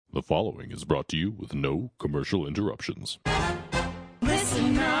The following is brought to you with no commercial interruptions.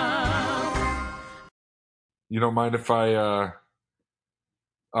 Listen now. You don't mind if I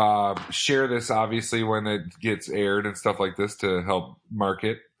share this, obviously, when it gets aired and stuff like this to help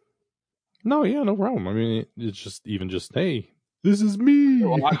market? No, yeah, no problem. I mean, it's just, hey, this is me.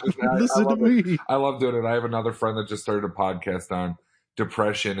 Well, Listen to me. I love doing it. I have another friend that just started a podcast on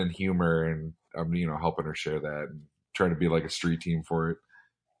depression and humor, and I'm helping her share that and trying to be like a street team for it.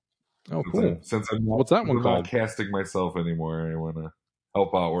 Oh, cool. Since I'm What's that one called? not casting myself anymore, I want to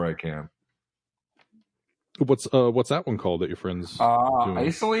help out where I can. What's that one called that your friends doing?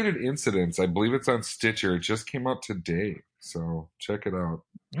 Isolated Incidents. I believe it's on Stitcher. It just came out today, so check it out.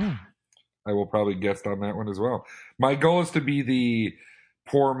 Yeah. I will probably guest on that one as well. My goal is to be the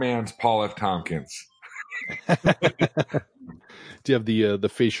poor man's Paul F. Tompkins. Do you have the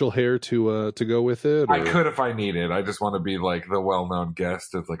facial hair to go with it? Or? I could if I need it. I just want to be like the well-known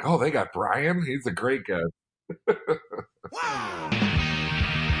guest. It's like, oh, they got Brian. He's a great guest.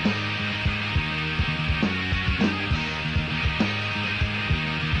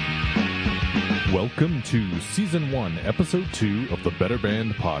 Welcome to Season 1, Episode 2 of the Better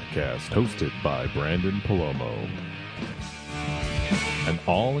Band Podcast, hosted by Brandon Palomo. An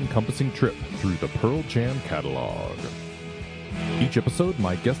all-encompassing trip through the Pearl Jam catalog. Each episode,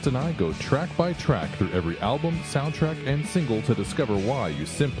 my guest and I go track by track through every album, soundtrack, and single to discover why you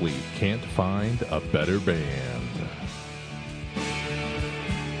simply can't find a better band.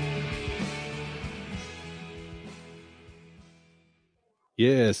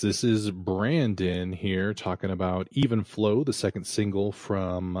 Yes, this is Brandon here talking about Even Flow, the second single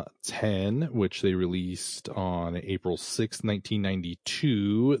from 10, which they released on April 6th,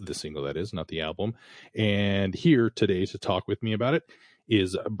 1992. The single, that is, not the album. And here today to talk with me about it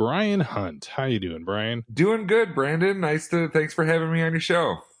is Brian Hunt. How you doing, Brian? Doing good, Brandon. Thanks for having me on your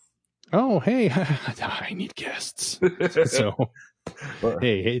show. Oh, hey, I need guests. So,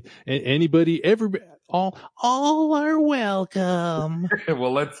 hey, anybody, everybody, all are welcome.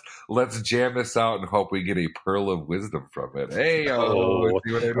 Well, let's jam this out and hope we get a pearl of wisdom from it. Hey,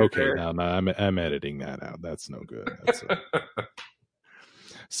 okay, now I'm editing that out. That's no good.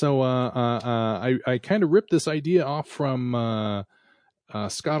 So, I kind of ripped this idea off from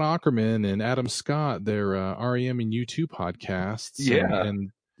Scott Aukerman and Adam Scott, their REM and U2 podcasts. Yeah,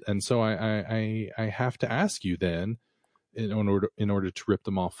 and so I have to ask you then, in order to rip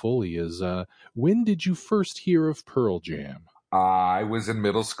them off fully, is when did you first hear of Pearl Jam? I was in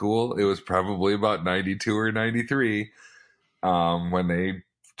middle school. It was probably about 92 or 93 when they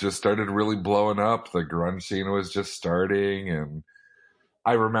just started really blowing up. The grunge scene was just starting, and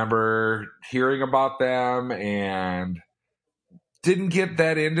I remember hearing about them and didn't get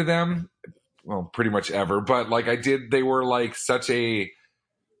that into them, well, pretty much ever, but like I did. They were like such a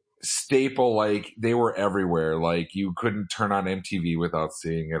staple, like they were everywhere. Like you couldn't turn on MTV without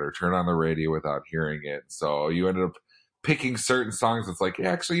seeing it or turn on the radio without hearing it. So you ended up picking certain songs. It's like,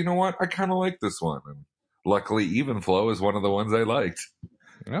 actually, you know what? I kind of like this one. And luckily, Even Flow is one of the ones I liked.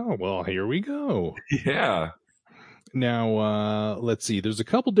 Oh, well, here we go. Yeah. Now, let's see. There's a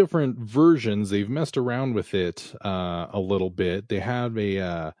couple different versions. They've messed around with it a little bit. They have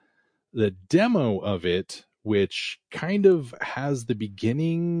the demo of it, which kind of has the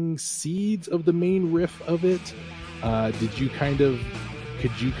beginning seeds of the main riff of it. Could you kind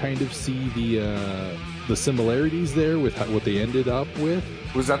of see the similarities there with what they ended up with?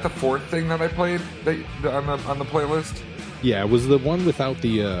 Was that the fourth thing that I played on the playlist? Yeah, it was the one without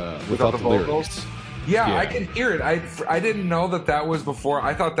the vocals. lyrics. Yeah, I can hear it. I didn't know that was before.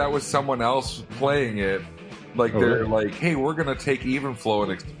 I thought that was someone else playing it. Like they're like, hey, we're gonna take Even Flow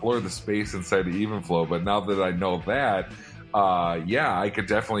and explore the space inside of Even Flow. But now that I know that, yeah, I could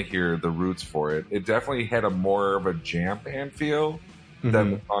definitely hear the roots for it. It definitely had a more of a jam band feel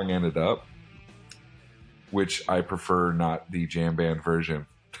than the song ended up, which I prefer not the jam band version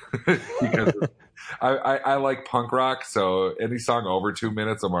because I like punk rock. So any song over 2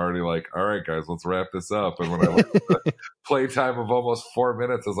 minutes, I'm already like, all right, guys, let's wrap this up. And when I look at the playtime of almost 4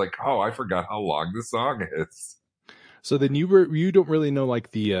 minutes, I was like, oh, I forgot how long this song is. So then you don't really know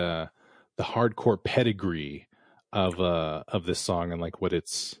like the hardcore pedigree of this song and like what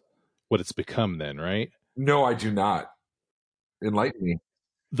it's become then, right? No, I do not. Enlighten me.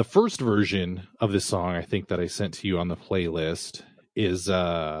 The first version of this song, I think, that I sent to you on the playlist is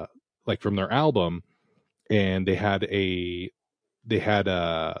like from their album, and they had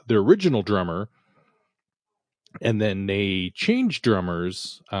their original drummer, and then they changed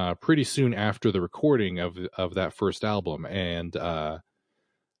drummers pretty soon after the recording of that first album, and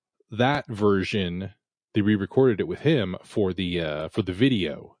that version they re-recorded it with him for the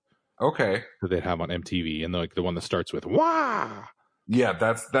video. Okay. that they'd have on MTV, and like the one that starts with "Wah." Yeah,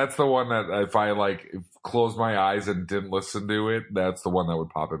 that's the one that if I like closed my eyes and didn't listen to it, that's the one that would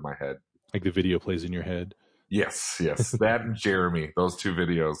pop in my head. Like the video plays in your head. Yes. That and Jeremy, those two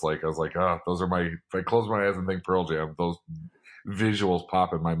videos, like I was like, oh, those are my. If I close my eyes and think Pearl Jam, those visuals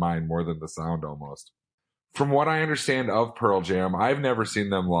pop in my mind more than the sound almost. From what I understand of Pearl Jam, I've never seen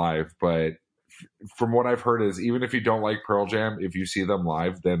them live, but from what I've heard is even if you don't like Pearl Jam, if you see them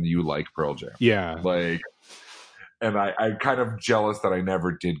live, then you like Pearl Jam. Yeah. Like, and I'm kind of jealous that I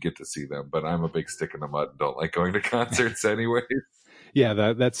never did get to see them, but I'm a big stick in the mud and don't like going to concerts anyway. Yeah,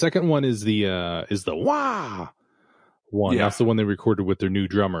 that second one is the "Wah" one. Yeah. That's the one they recorded with their new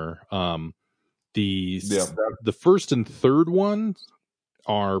drummer. The Yeah, the first and third one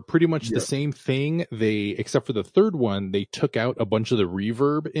are pretty much Yeah. the same thing. They, except for the third one, they took out a bunch of the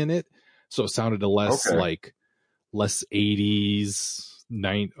reverb in it, so it sounded less Okay. like less 80s,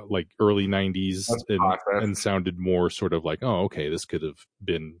 like early 90s, and sounded more sort of like, oh, okay, this could have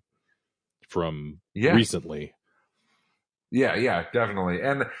been from recently. Yeah, definitely.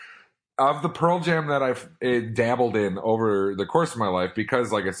 And of the Pearl Jam that I've dabbled in over the course of my life,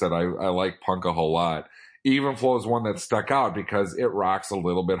 because like I said, I like punk a whole lot. Even Flow is one that stuck out because it rocks a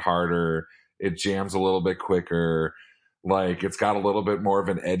little bit harder. It jams a little bit quicker. Like it's got a little bit more of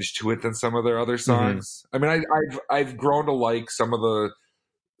an edge to it than some of their other songs. I mean, I've grown to like some of the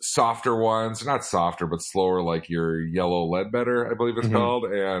softer ones, not softer, but slower, like your Yellow Ledbetter, I believe it's called.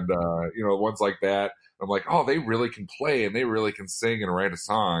 And, ones like that. I'm like, oh, they really can play and they really can sing and write a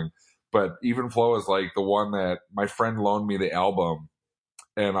song. But Even Flow is like the one that my friend loaned me the album,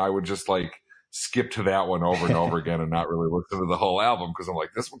 and I would just like skip to that one over and over again and not really listen to the whole album because I'm like,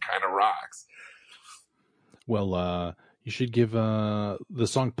 this one kind of rocks. Well, you should give the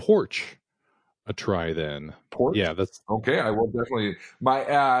song "Porch" a try then. Porch? Yeah, that's okay. I will definitely.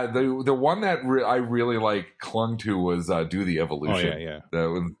 My the one that I really like clung to was "Do the Evolution." Oh yeah.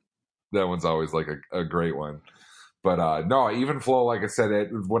 That one's always like a great one. But no, Even Flow, like I said,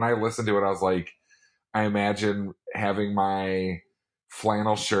 when I listened to it, I was like, I imagine having my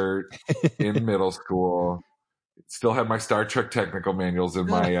flannel shirt in middle school. Still had my Star Trek technical manuals in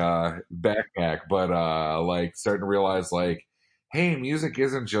my backpack, but like starting to realize like, hey, music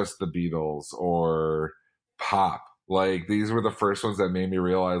isn't just the Beatles or pop. Like these were the first ones that made me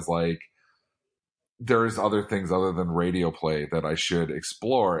realize like there's other things other than radio play that I should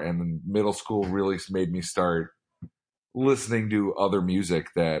explore. And middle school really made me start listening to other music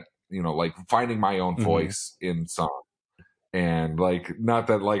that, like finding my own voice in song. And like, not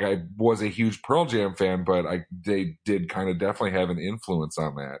that like I was a huge Pearl Jam fan, but they did kind of definitely have an influence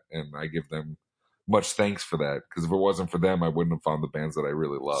on that. And I give them much thanks for that. Because if it wasn't for them, I wouldn't have found the bands that I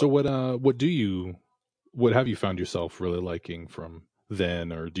really love. So what have you found yourself really liking from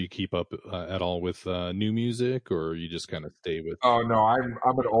then, or do you keep up at all with new music, or you just kind of stay with? Oh no, I'm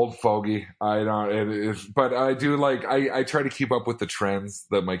an old fogey. I don't, but I do like I try to keep up with the trends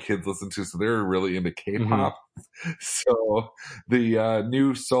that my kids listen to. So they're really into K-pop. So the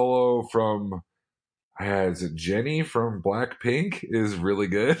new solo from is it Jenny from Blackpink is really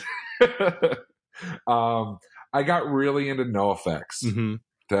good. I got really into NoFX.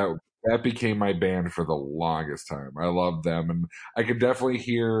 That became my band for the longest time. I loved them, and I could definitely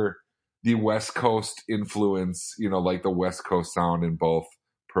hear the West Coast influence, like the West Coast sound in both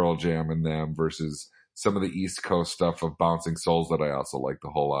Pearl Jam and them versus some of the East Coast stuff of Bouncing Souls that I also liked a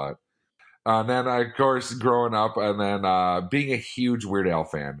whole lot. And then, of course, growing up and then being a huge Weird Al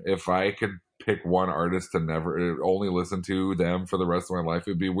fan. If I could pick one artist to never only listen to them for the rest of my life,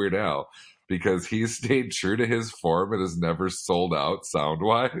 it would be Weird Al. Because he's stayed true to his form and has never sold out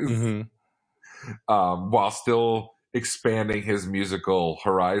sound-wise. While still expanding his musical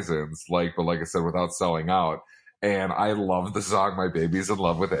horizons, but like I said, without selling out. And I love the song "My Baby's in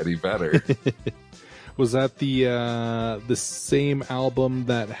Love with Eddie Vedder." Was that the same album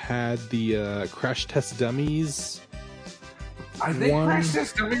that had the Crash Test Dummies? I think Crash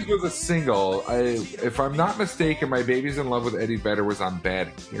Test Dummies was a single. If I'm not mistaken, "My Baby's in Love with Eddie Vedder" was on Bad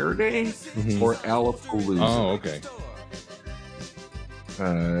Hair Day or Alapalooza. Oh, okay.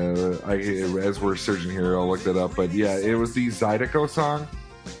 As we're searching here, I'll look that up. But yeah, it was the Zydeco song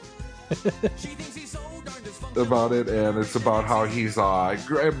about it, and it's about how he's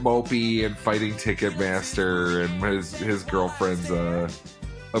mopey and fighting Ticketmaster, and his girlfriend's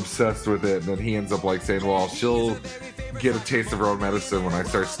obsessed with it, and then he ends up like saying, well, she'll get a taste of her own medicine when I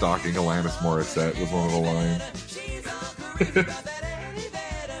start stalking Alanis Morissette, was one of the lines.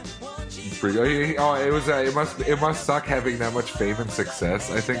 pretty. Oh, it was. It must suck having that much fame and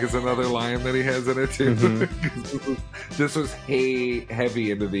success. I think is another line that he has in it too. This was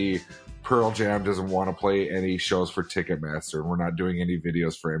heavy into the Pearl Jam doesn't want to play any shows for Ticketmaster, and we're not doing any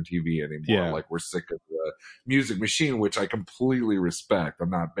videos for MTV anymore. Yeah. Like we're sick of the Music Machine, which I completely respect. I'm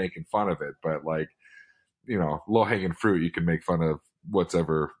not making fun of it, but like low hanging fruit, you can make fun of what's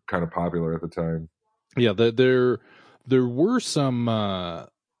ever kind of popular at the time. Yeah, there were some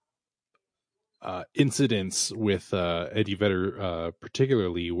incidents with Eddie Vedder,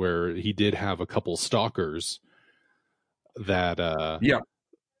 particularly where he did have a couple stalkers that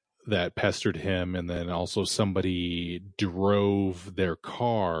that pestered him, and then also somebody drove their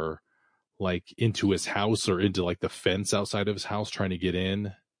car like into his house or into like the fence outside of his house trying to get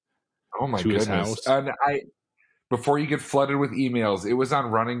in. Oh my to his goodness! house. And before you get flooded with emails, it was on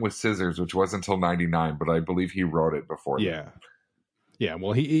Running with Scissors, which wasn't until '99, but I believe he wrote it before. Yeah. Then. Yeah,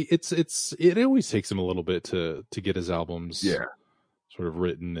 well, it always takes him a little bit to get his albums sort of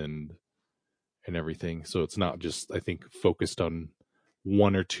written and everything. So it's not just, I think, focused on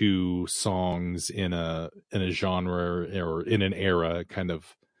one or two songs in a genre or in an era. Kind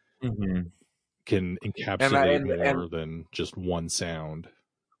of can encapsulate more than just one sound.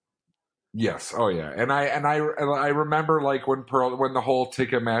 Yes. Oh yeah. And I remember like when the whole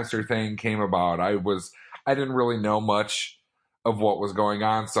Ticketmaster thing came about, I didn't really know much of what was going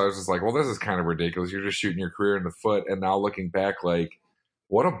on. So I was just like, well, this is kind of ridiculous. You're just shooting your career in the foot. And now looking back, like,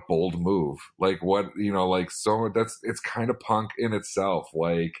 what a bold move. Like what, like it's kind of punk in itself.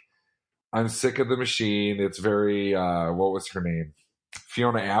 Like I'm sick of the machine. It's very, what was her name?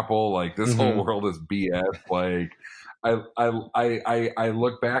 Fiona Apple. Like this whole world is BS. Like, I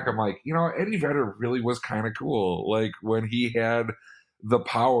look back, I'm like, Eddie Vedder really was kind of cool. Like when he had the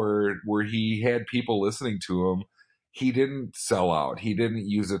power where he had people listening to him, he didn't sell out. He didn't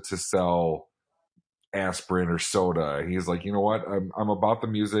use it to sell aspirin or soda. He's like, you know what? I'm about the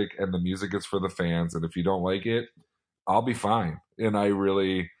music, and the music is for the fans. And if you don't like it, I'll be fine. And I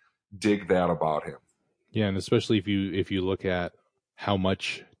really dig that about him. Yeah, and especially if you look at how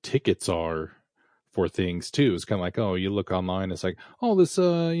much tickets are for things too. It's kind of like, oh, you look online, it's like, oh, this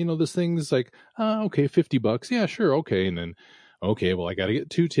this thing's like, okay, $50. Yeah, sure, okay. And then, okay, well, I got to get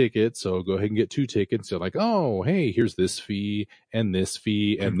 2 tickets, so go ahead and get 2 tickets. So like, oh, hey, here's this fee and this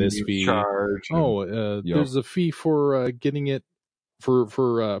fee and this fee. Charge there's a fee for getting it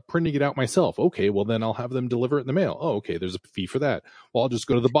for printing it out myself. Okay, well then I'll have them deliver it in the mail. Oh, okay, there's a fee for that. Well, I'll just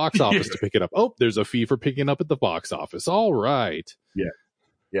go to the box office to pick it up. Oh, there's a fee for picking up at the box office. All right.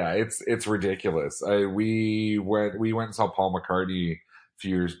 Yeah, it's ridiculous. We went and saw Paul McCartney a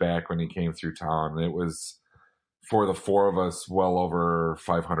few years back when he came through town. And it was for the 4 of us well over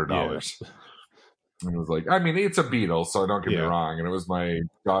 $500. Yes. And it was like, I mean, it's a Beatles, so don't get me wrong. And it was my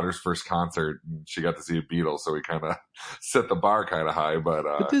daughter's first concert, and she got to see a Beatles, so we kind of set the bar kind of high.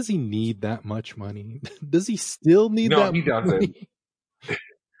 But does he need that much money? Does he still need that? No, he doesn't.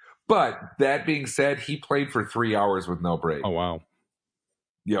 But that being said, he played for 3 hours with no break. Oh wow.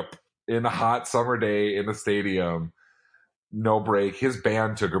 Yep. In a hot summer day in the stadium, no break. His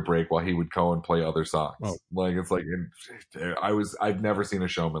band took a break while he would go and play other songs. Oh. Like it's like I've never seen a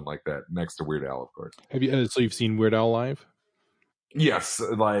showman like that next to Weird Al, of course. Have you? So you've seen Weird Al live? Yes,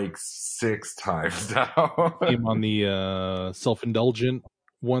 like 6 times now. Came on the Self-Indulgent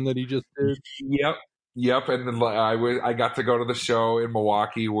one that he just did. Yep. And then I got to go to the show in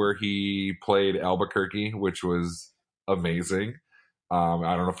Milwaukee where he played Albuquerque, which was amazing.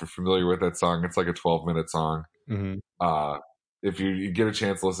 I don't know if you're familiar with that song. It's like a 12-minute song. If you get a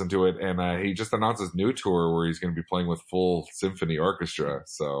chance to listen to it, and he just announced his new tour where he's going to be playing with full symphony orchestra.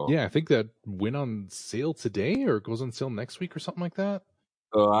 So yeah, I think that went on sale today, or it goes on sale next week, or something like that.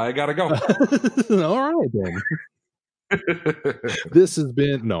 I gotta go. All right then. This has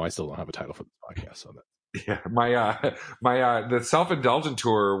been I still don't have a title for this podcast, so that. Yeah, my the Self-Indulgent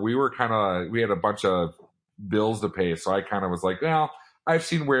tour. We had a bunch of bills to pay, so I kind of was like, well, I've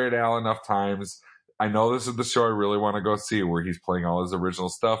seen Weird Al enough times. I know this is the show I really want to go see where he's playing all his original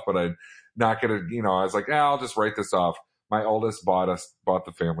stuff, but I'm not gonna, I was like, I'll just write this off. My oldest bought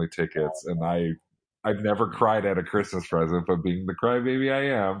the family tickets, and I've never cried at a Christmas present, but being the crybaby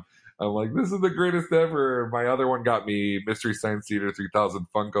I am, I'm like, this is the greatest ever. My other one got me Mystery Science Theater 3000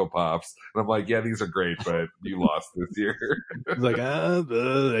 Funko Pops, and I'm like, yeah, these are great, but you lost this year. Like,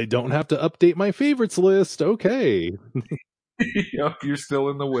 I don't have to update my favorites list. Okay. Yep, you're still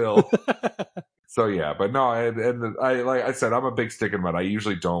in the will. So yeah, but no, and I like I said, I'm a big stick in mud. I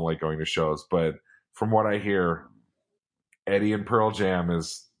usually don't like going to shows, but from what I hear, Eddie and Pearl Jam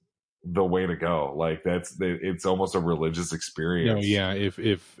is the way to go. Like it's almost a religious experience. Yeah. If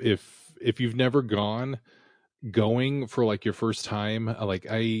if you've never gone, going for like your first time, like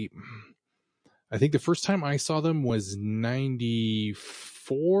I think the first time I saw them was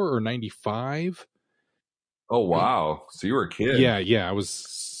 94 or 95. Oh wow! So you were a kid. Yeah, I was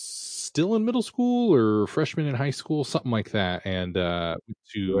still in middle school or freshman in high school, something like that, and went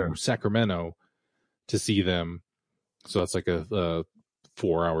Yeah. to Sacramento to see them. So that's like a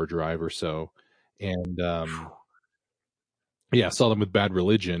 4-hour drive or so, and yeah, saw them with Bad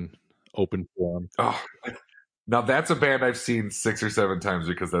Religion open for them. Oh, now that's a band I've seen 6 or 7 times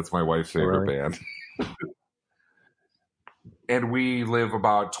because that's my wife's favorite really? band. And we live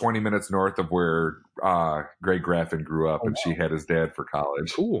about 20 minutes north of where Greg Graffin grew up, Oh, and she had his dad for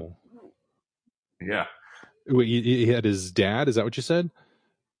college. cool. Yeah. Wait, he had his dad? Is that what you said?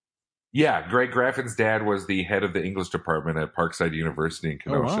 Yeah, Greg Graffin's dad was the head of the English department at Parkside University in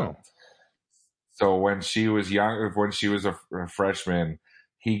Oh, Kenosha. wow. So when she was young, when she was a freshman,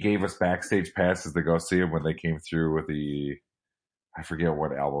 he gave us backstage passes to go see him when they came through with I forget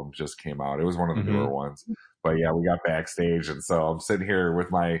what album just came out. It was one of the Mm-hmm. newer ones. But yeah, we got backstage. And so I'm sitting here with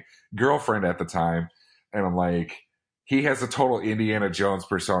my girlfriend at the time, and I'm like, he has a total Indiana Jones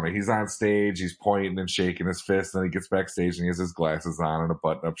persona. He's on stage, he's pointing and shaking his fist, and then he gets backstage and he has his glasses on and a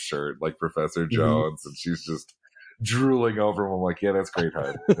button up shirt like Professor Mm-hmm. Jones. And she's just drooling over him. I'm like, yeah, that's great,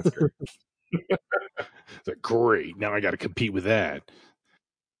 hon. That's great. It's like, great. Now I got to compete with that.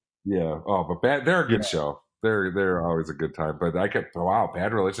 Yeah. Oh, but they're a good Yeah. show. They're always a good time. But I kept wow,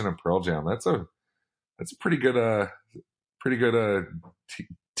 Bad Religion and Pearl Jam. That's a pretty good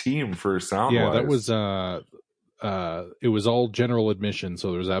team for sound Yeah, wise. that was it was all general admission, so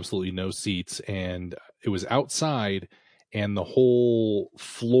there was absolutely no seats, and it was outside, and the whole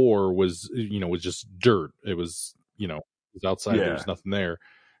floor was was just dirt. It was it was outside. There Yeah. was nothing there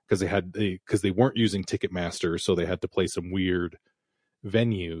because they weren't using Ticketmaster, so they had to play some weird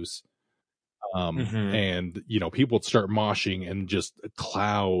venues. Mm-hmm. And people would start moshing, and just a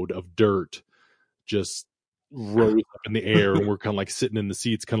cloud of dirt just rose up in the air, and we're kind of like sitting in the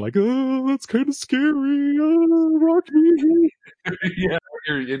seats, kind of like, oh, that's kind of scary. Oh, rock music. Yeah,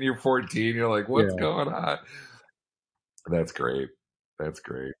 you're 14, you're like, what's Yeah. going on? That's great. That's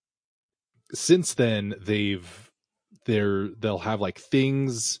great. Since then, they'll have like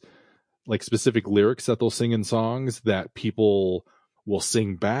things, like specific lyrics that they'll sing in songs that people will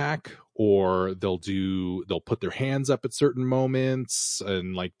sing back, or they'll put their hands up at certain moments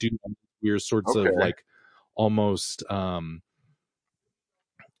and like do weird sorts Okay. of like almost damn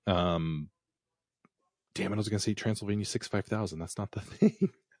it, I was gonna say Transylvania 65000. That's not the thing.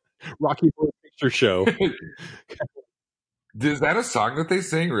 Rocky Horror Picture Show. Is that a song that they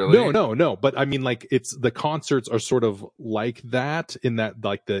sing, really? No. But I mean, like, it's the concerts are sort of like that, in that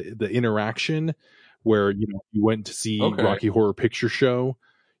like the interaction where you went to see Okay. Rocky Horror Picture Show.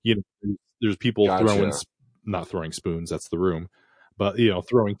 There's people Gotcha. not throwing spoons. That's the room, but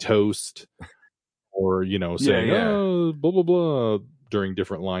throwing toast, or saying Yeah. oh blah blah blah during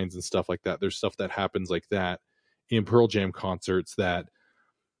different lines and stuff like that. There's stuff that happens like that in Pearl Jam concerts that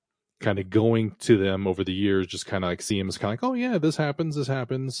kind of going to them over the years, just kind of like see him as kind of like, oh yeah, this happens.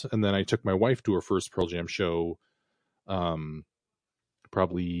 And then I took my wife to her first Pearl Jam show,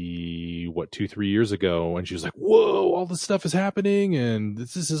 probably 2-3 years ago, and she was like, whoa, all this stuff is happening, and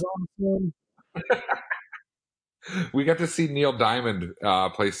this is awesome. We got to see Neil Diamond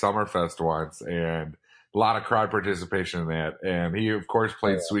play Summerfest once, and a lot of crowd participation in that. And he, of course,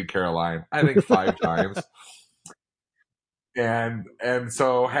 played Sweet Caroline, I think 5 times. And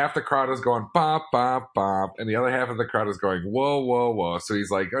so half the crowd is going bop bop bop, and the other half of the crowd is going whoa whoa whoa. So he's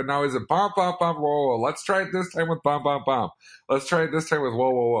like, oh, now is it bop bop bop whoa whoa? Let's try it this time with bop bop bop. Let's try it this time with whoa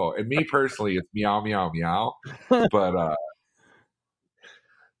whoa whoa. And me personally, it's meow meow meow.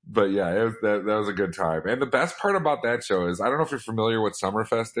 But yeah, that was a good time. And the best part about that show is, I don't know if you're familiar with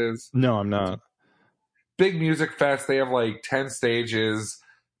Summerfest is. No, I'm not. Big music fest. They have like 10 stages,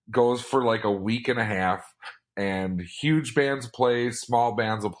 goes for like a week and a half, and huge bands play, small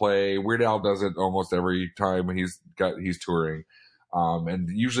bands will play. Weird Al does it almost every time he's touring, and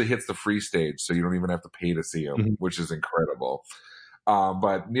usually hits the free stage, so you don't even have to pay to see him, Mhm. which is incredible.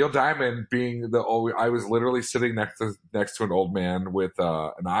 But Neil Diamond being I was literally sitting next to an old man with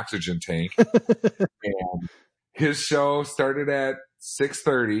an oxygen tank, and his show started at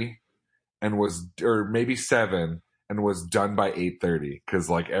 6:30 and or maybe 7, and was done by 8:30 because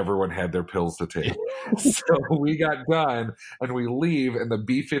like everyone had their pills to take. So we got done and we leave, and the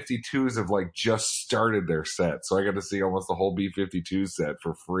B-52s have like just started their set. So I got to see almost the whole B-52 set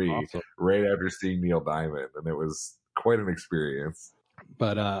for free Awesome. right after seeing Neil Diamond, and it was quite an experience.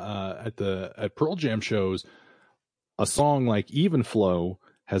 But at Pearl Jam shows, a song like Even Flow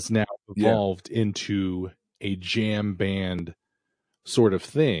has now evolved into a jam band sort of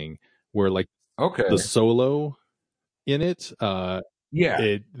thing where like Okay. the solo in it,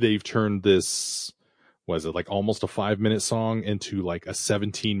 Yeah. they've turned this, was it like almost a 5-minute song into like a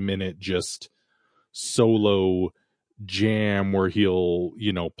 17-minute just solo jam where he'll,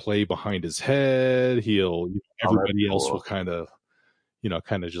 play behind his head. Oh, that's Everybody else will cool. kind of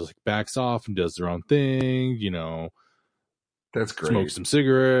just like backs off and does their own thing, That's smoke great. some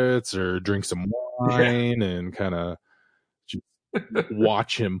cigarettes or drink some Yeah. wine and kind of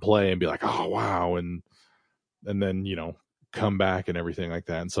watch him play and be like, oh wow, and then come back and everything like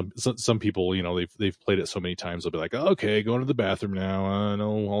that. And some people, they've played it so many times, they'll be like, oh, okay, going to the bathroom now, and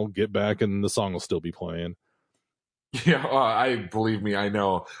I'll get back and the song will still be playing. Yeah, I believe me, I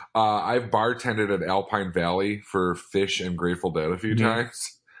know. I've bartended at Alpine Valley for Fish and Grateful Dead a few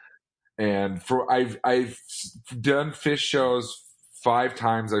times, and I've done Fish shows 5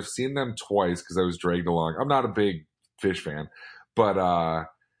 times. I've seen them twice because I was dragged along. I'm not a big Fish fan, but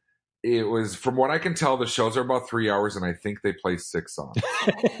it was, from what I can tell, the shows are about 3 hours, and I think they play 6 songs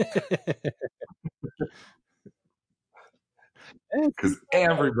because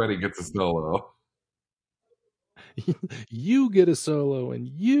everybody gets a solo. You get a solo and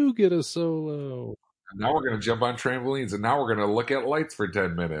you get a solo. And now we're going to jump on trampolines, and now we're going to look at lights for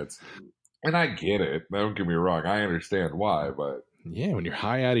 10 minutes. And I get it. Don't get me wrong. I understand why, but Yeah, when you're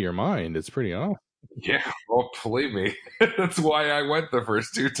high out of your mind, it's pretty awesome. yeah, well, believe me, that's why I went the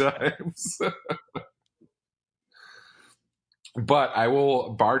first 2 times. But I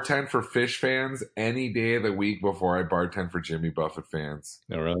will bartend for Fish fans any day of the week before I bartend for Jimmy Buffett fans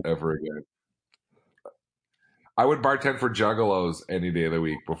No, really? ever again. I would bartend for Juggalos any day of the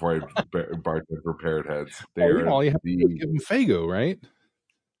week before I bartend for Parrot Heads. They Oh, yeah, are all you have to do is the give them Fago, right?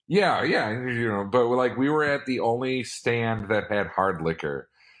 yeah, but like we were at the only stand that had hard liquor,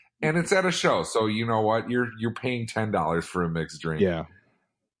 and it's at a show, so you know what? You're paying $10 for a mixed drink. Yeah.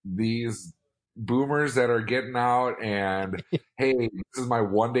 These boomers that are getting out and hey, this is my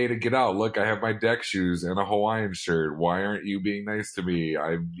one day to get out. Look, I have my deck shoes and a Hawaiian shirt. Why aren't you being nice to me?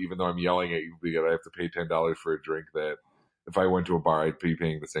 Even though I'm yelling at you because I have to pay $10 for a drink that if I went to a bar I'd be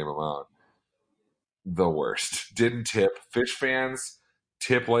paying the same amount. The worst. Didn't tip. Fish fans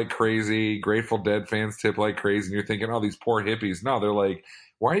tip like crazy. Grateful Dead fans tip like crazy. And you're thinking, oh, these poor hippies. No, they're like,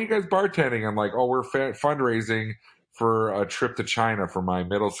 why are you guys bartending? I'm like, oh, we're fundraising for a trip to China for my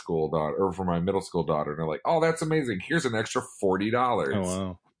middle school daughter, And they're like, oh, that's amazing. Here's an extra $40. Oh,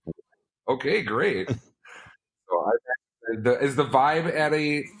 wow. Okay, great. So is the vibe at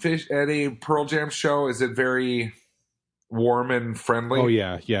a Pearl Jam show? Is it very warm and friendly? Oh,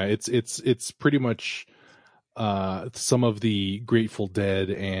 yeah. Yeah. It's pretty much some of the Grateful Dead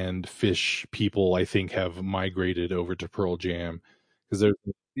and Fish people, I think, have migrated over to Pearl Jam because there's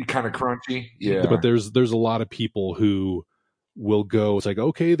Kind of crunchy. Yeah. but there's a lot of people who will go. It's like,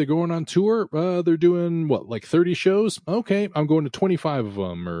 okay, they're going on tour. They're doing what, like 30 shows? Okay, I'm going to 25 of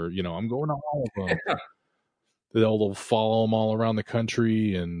them, or I'm going to all of them. Yeah. They'll follow them all around the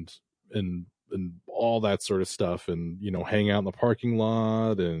country and all that sort of stuff, and hang out in the parking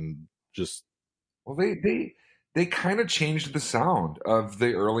lot and just. Well, they kind of changed the sound of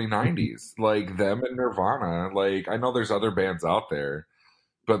the early '90s, like them and Nirvana. Like I know there's other bands out there,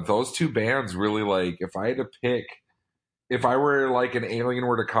 but those 2 bands really, like, if I had to pick, if I were like an alien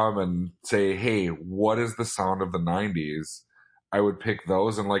were to come and say, "Hey, what is the sound of the '90s?" I would pick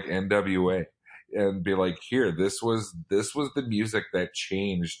those and like NWA and be like, "Here, this was the music that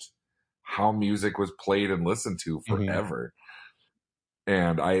changed how music was played and listened to forever."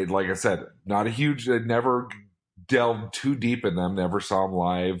 And like I said, not a huge, I never delved too deep in them, never saw them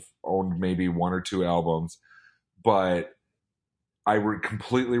live, owned maybe 1 or 2 albums, but I would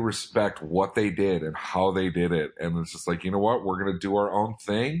completely respect what they did and how they did it. And it's just like, you know what? We're going to do our own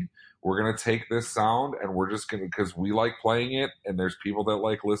thing. We're going to take this sound and we're just going to, because we like playing it and there's people that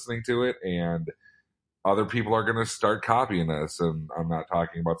like listening to it and other people are going to start copying us. And I'm not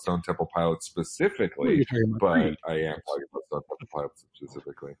talking about Stone Temple Pilots specifically, but I am talking about Stone Temple Pilots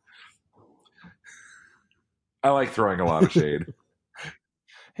specifically. I like throwing a lot of shade.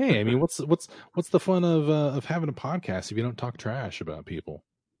 Hey, I mean, what's the fun of having a podcast if you don't talk trash about people?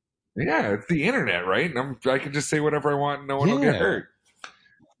 Yeah, it's the internet, right? And I can just say whatever I want and no one will get hurt.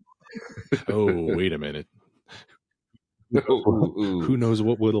 Oh, wait a minute. Ooh. Who knows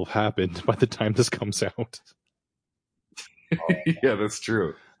what will have happened by the time this comes out? Yeah, that's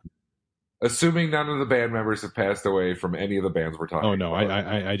true. Assuming none of the band members have passed away from any of the bands we're talking about. Oh, no,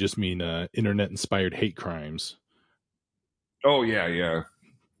 I just mean internet-inspired hate crimes. Oh, yeah.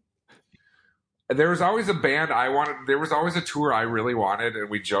 there was always a band I wanted. There was always a tour I really wanted, and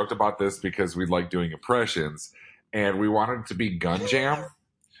we joked about this because we like doing impressions, and we wanted it to be Gun Jam,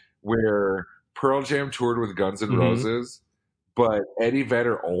 where Pearl Jam toured with Guns N' Roses, but Eddie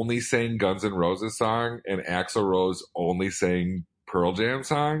Vedder only sang Guns N' Roses song, and Axl Rose only sang Pearl Jam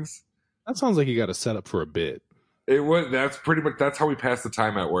songs. That sounds like you got to set up for a bit. That's pretty much, that's how we passed the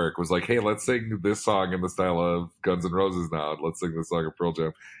time at work, was like, hey, let's sing this song in the style of Guns N' Roses now. Let's sing this song of Pearl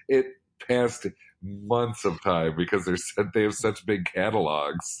Jam. It passed months of time because they have such big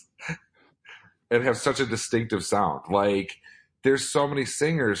catalogs and have such a distinctive sound. Like, there's so many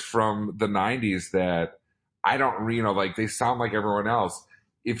singers from the 90s that I don't, like, they sound like everyone else.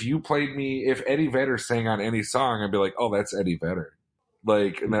 If Eddie Vedder sang on any song, I'd be like, oh, that's Eddie Vedder.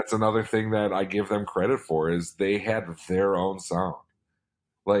 Like, and that's another thing that I give them credit for, is they had their own sound.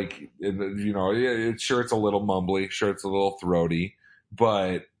 Like, sure, it's a little mumbly, sure, it's a little throaty,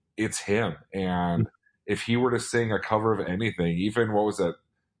 but it's him. And if he were to sing a cover of anything, even, what was that,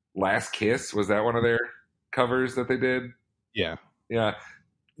 Last Kiss, was that one of their covers that they did? Yeah.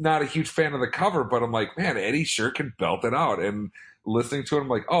 Not a huge fan of the cover, but I'm like, man, Eddie sure can belt it out. And listening to it, I'm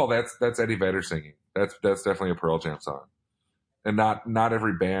like, oh, that's Eddie Vedder singing. That's definitely a Pearl Jam song. And not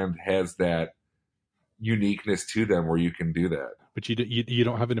every band has that uniqueness to them where you can do that. But you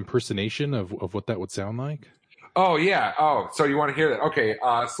don't have an impersonation of what that would sound like? Oh, yeah. Oh, so you want to hear that? Okay.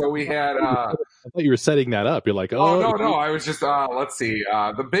 So we had... I thought you were setting that up. You're like, oh, no. I was just... let's see.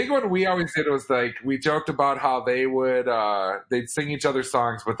 The big one we always did was, like, we joked about how they would... they'd sing each other's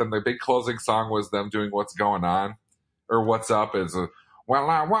songs, but then the big closing song was them doing What's Going On. Or What's Up is... well,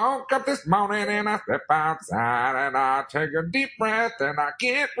 I woke up this morning and I step outside and I take a deep breath and I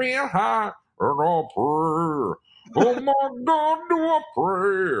get real high and I pray. Oh my God, do I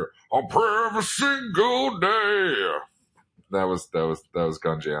pray? I pray every single day. That was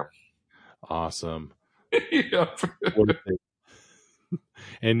Gun Jam. Awesome. Yep.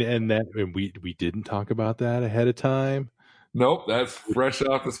 and we didn't talk about that ahead of time. Nope, that's fresh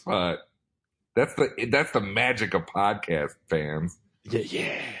off the spot. That's the magic of podcast fans.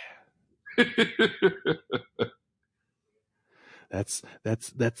 Yeah. That's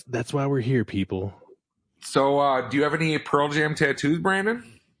why we're here, people. So, do you have any Pearl Jam tattoos, Brandon?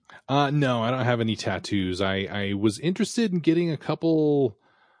 No, I don't have any tattoos. I was interested in getting a couple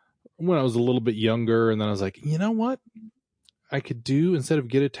when I was a little bit younger, and then I was like, you know what I could do instead of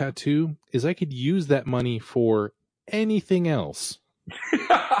get a tattoo is I could use that money for anything else.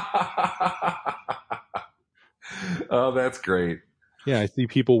 Oh, that's great. Yeah, I see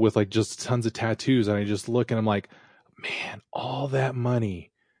people with like just tons of tattoos, and I just look and I'm like, man, all that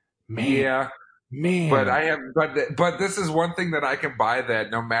money, man. Yeah, man. But this is one thing that I can buy that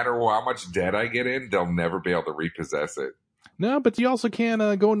no matter how much debt I get in, they'll never be able to repossess it. No, but you also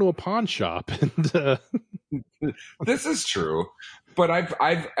can go into a pawn shop and. This is true, but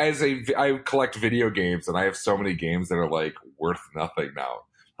I collect video games, and I have so many games that are like worth nothing now.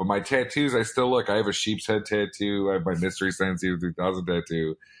 But my tattoos, I still look. I have a sheep's head tattoo. I have my Mystery Science Year 3000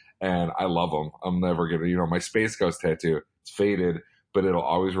 tattoo, and I love them. I'm never gonna, my Space Ghost tattoo. It's faded, but it'll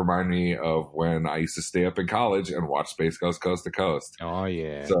always remind me of when I used to stay up in college and watch Space Ghost Coast to Coast. Oh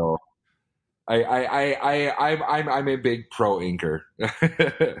yeah. So, I'm a big pro inker.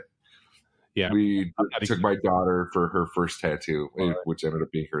 Yeah, we took my daughter for her first tattoo, which ended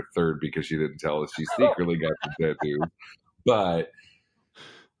up being her third because she didn't tell us she secretly got the tattoo.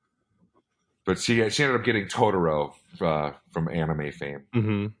 But she ended up getting Totoro from anime fame.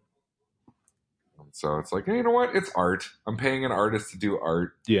 Mm-hmm. So it's like, hey, you know what? It's art. I'm paying an artist to do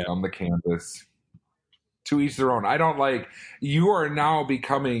art on the canvas. To each their own. I don't like. You are now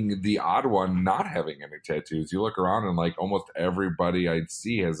becoming the odd one not having any tattoos. You look around and like almost everybody I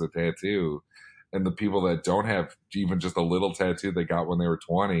see has a tattoo, and the people that don't have even just a little tattoo they got when they were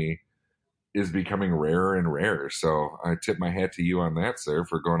 20 is becoming rarer and rarer. So I tip my hat to you on that, sir,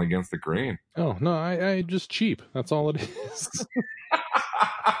 for going against the grain. Oh no, I just cheap. That's all it is.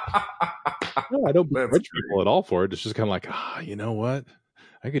 No, I don't begrudge people at all for it. It's just kind of like, you know what?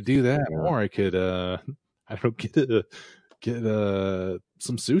 I could do that, or I could I don't get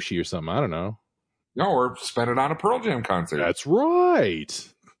some sushi or something. I don't know. No, or spend it on a Pearl Jam concert. That's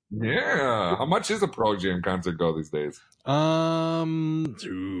right. Yeah. How much is a Pearl Jam concert go these days? I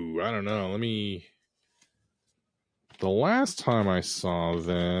don't know. The last time I saw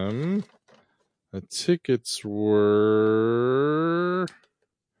them, the tickets were.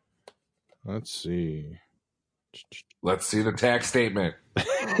 Let's see. Let's see the tax statement.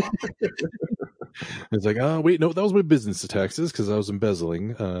 It's like, oh wait, no, that was my business taxes because I was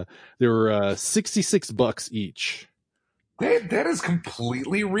embezzling. They were $66 each. That is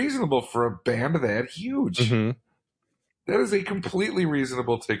completely reasonable for a band that huge. Mm-hmm. That is a completely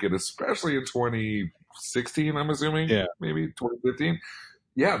reasonable ticket, especially in 2016. I'm assuming, Yeah. maybe 2015.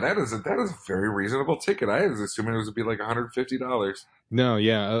 Yeah, that is a very reasonable ticket. I was assuming it was to be like $150. No,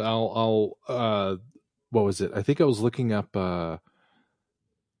 yeah, what was it? I think I was looking up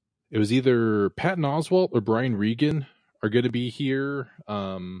it was either Patton Oswalt or Brian Regan are going to be here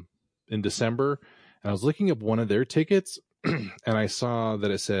in December, and I was looking up one of their tickets and I saw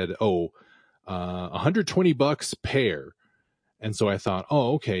that it said, "Oh, $120 pair." And so I thought,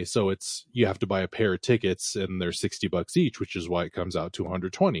 "Oh, okay, so it's you have to buy a pair of tickets and they're $60 each, which is why it comes out to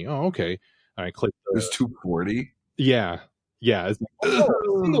 120." Oh, okay. I clicked It was 240. yeah. Yeah, it's like,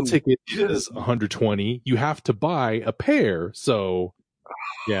 oh, a single ticket is 120. You have to buy a pair. So,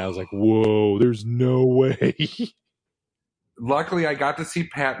 yeah, I was like, whoa, there's no way. Luckily, I got to see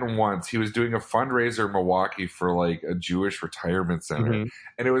Patton once. He was doing a fundraiser in Milwaukee for like a Jewish retirement center. Mhm.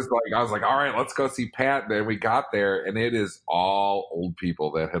 And it was like, I was like, all right, let's go see Patton. And we got there, and it is all old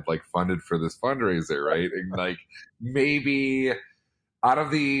people that had like funded for this fundraiser, right? And like maybe out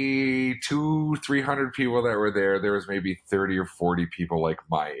of the 300 people that were there, there was maybe 30 or 40 people like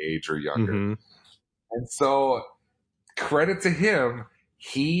my age or younger. Mhm. And so, credit to him,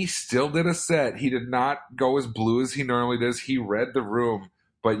 he still did a set. He did not go as blue as he normally does. He read the room,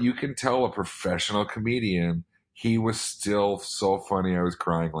 but you can tell a professional comedian. He was still so funny. I was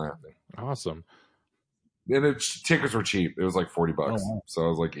crying laughing. Awesome. And the tickets were cheap. It was like $40. Oh, wow. So I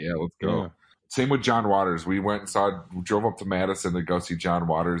was like, yeah, let's go. Yeah. Same with John Waters. We went and drove up to Madison to go see John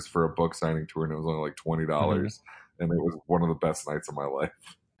Waters for a book signing tour, and it was only like $20. And it was one of the best nights of my life.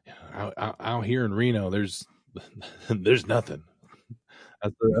 Out here in Reno, there's nothing.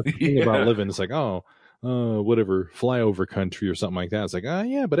 That's the thing about living. It's like, oh, whatever, flyover country or something like that. It's like,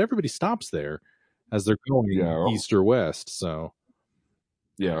 yeah, but everybody stops there as they're going east or west. So,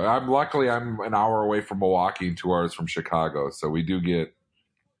 yeah, I'm an hour away from Milwaukee and 2 hours from Chicago, so we do get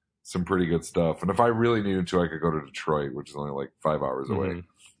some pretty good stuff. And if I really needed to, I could go to Detroit, which is only like 5 hours away. mhm.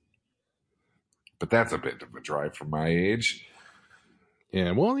 But that's a bit of a drive for my age.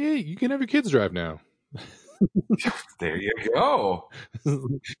 Yeah, well, yeah, you can have your kids drive now. There you go.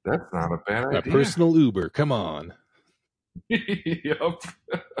 That's not a bad idea. A personal Uber. Come on. Yep.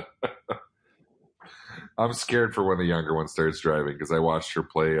 I'm scared for when the younger one starts driving because I watched her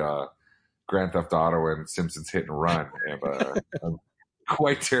play Grand Theft Auto and Simpsons Hit and Run, and I'm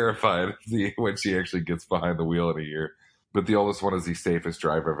quite terrified when she actually gets behind the wheel in a year. But the oldest one is the safest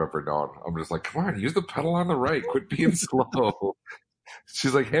driver I've ever known. I'm just like, come on, use the pedal on the right. Quit being slow.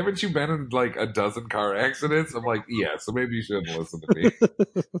 She's like, haven't you been in like a dozen car accidents? I'm like, yeah, so maybe you shouldn't listen to me.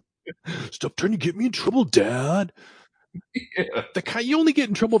 Stop trying to get me in trouble, Dad. Yeah. You only get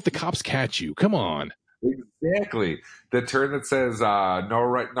in trouble if the cops catch you. Come on. Exactly. The turn that says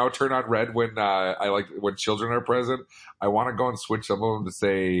no turn on red when I like when children are present. I want to go and switch some of them to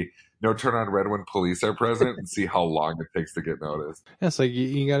say no turn on red when police are present and see how long it takes to get noticed. Yeah, it's like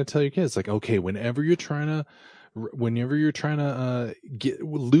you got to tell your kids, like, okay, whenever you're trying to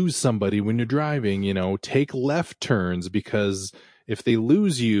lose somebody when you're driving, take left turns, because if they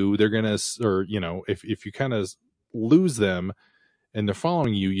lose you, they're gonna, or if you kind of lose them and they're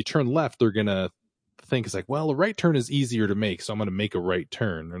following you, you turn left, they're gonna think it's like, well, a right turn is easier to make, so I'm gonna make a right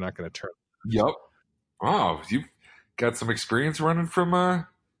turn. They're not gonna turn. Yep. Oh, you've got some experience running from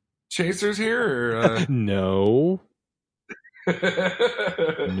chasers here? Or, No. This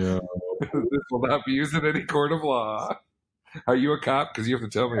No. will not be used in any court of law. Are you a cop? Because you have to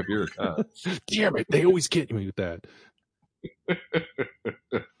tell me if you're a cop. Damn it, they always get me with that.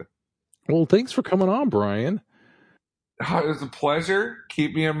 Well, thanks for coming on, Brian. It was a pleasure.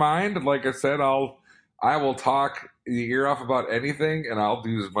 Keep me in mind. Like I said, I will talk the ear off about anything, and I'll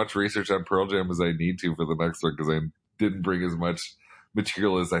do as much research on Pearl Jam as I need to for the next one because I didn't bring as much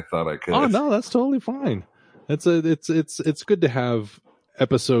material as I thought I could. Oh no, that's totally fine. It's good to have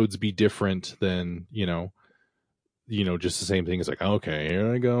episodes be different than just the same thing. It's like, okay,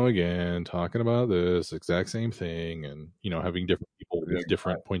 here I go again talking about this exact same thing, and having different people with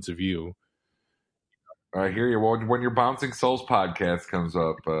different points of view. I hear you. Well, when your Bouncing Souls podcast comes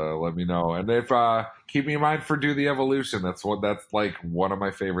up, let me know. And if keep me in mind for Do the Evolution. That's like one of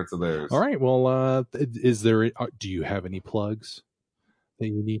my favorites of theirs. All right. Well, do you have any plugs that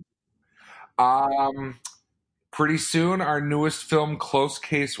you need? Pretty soon, our newest film, Close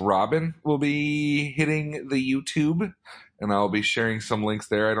Case Robin, will be hitting the YouTube, and I'll be sharing some links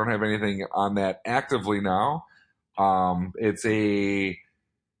there. I don't have anything on that actively now. It's a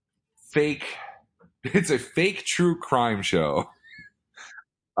fake true crime show.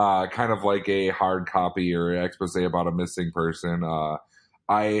 kind of like a hard copy or expose about a missing person.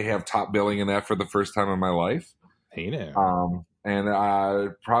 I have top billing in that for the first time in my life. Hey now.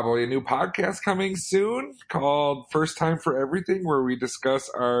 And probably a new podcast coming soon called First Time for Everything, where we discuss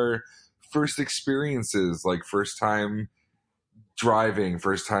our first experiences, like first time driving,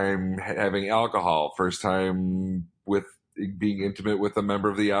 first time having alcohol, first time with being intimate with a member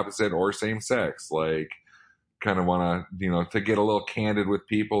of the opposite or same sex. Like, kind of want to, to get a little candid with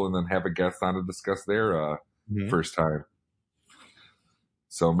people and then have a guest on to discuss their first time.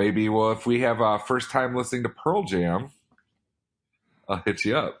 So maybe, well, if we have a first time listening to Pearl Jam, I'll hit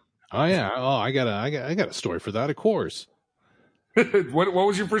you up. Oh yeah. Oh, I got a story for that, of course. What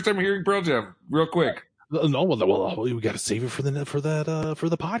was your first time hearing Pearl Jam? Real quick. No, well, we got to save it for the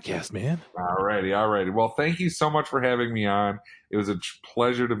podcast, man. Alrighty. Well, thank you so much for having me on. It was a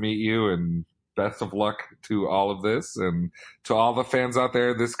pleasure to meet you, and best of luck to all of this, and to all the fans out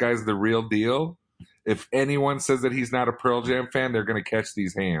there. This guy's the real deal. If anyone says that he's not a Pearl Jam fan, they're going to catch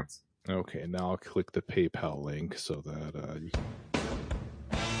these hands. Okay, now I'll click the PayPal link so that you can...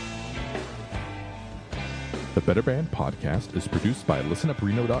 The Better Band podcast is produced by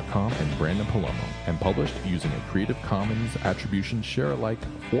listenupreno.com and Brandon Palomo and published using a Creative Commons Attribution Share-alike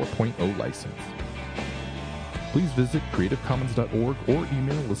 4.0 license. Please visit creativecommons.org or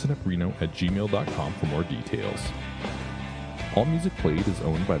email listenupreno@gmail.com for more details. All music played is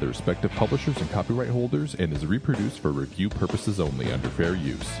owned by the respective publishers and copyright holders and is reproduced for review purposes only under fair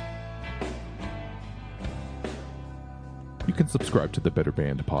use. You can subscribe to the Better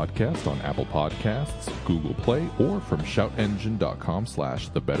Band podcast on Apple Podcasts, Google Play, or from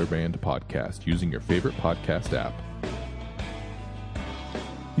shoutengine.com/The Better Band Podcast using your favorite podcast app.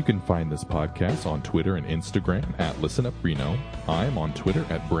 You can find this podcast on Twitter and Instagram at ListenUpReno. I'm on Twitter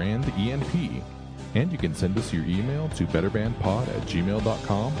at BrandENP. And you can send us your email to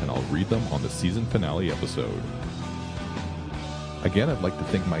betterbandpod@gmail.com and I'll read them on the season finale episode. Again, I'd like to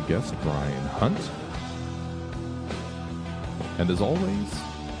thank my guest, Brian Hunt. And as always,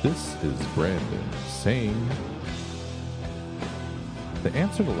 this is Brandon saying, the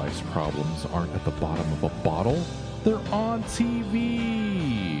answer to life's problems aren't at the bottom of a bottle, they're on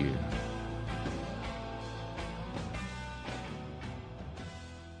TV.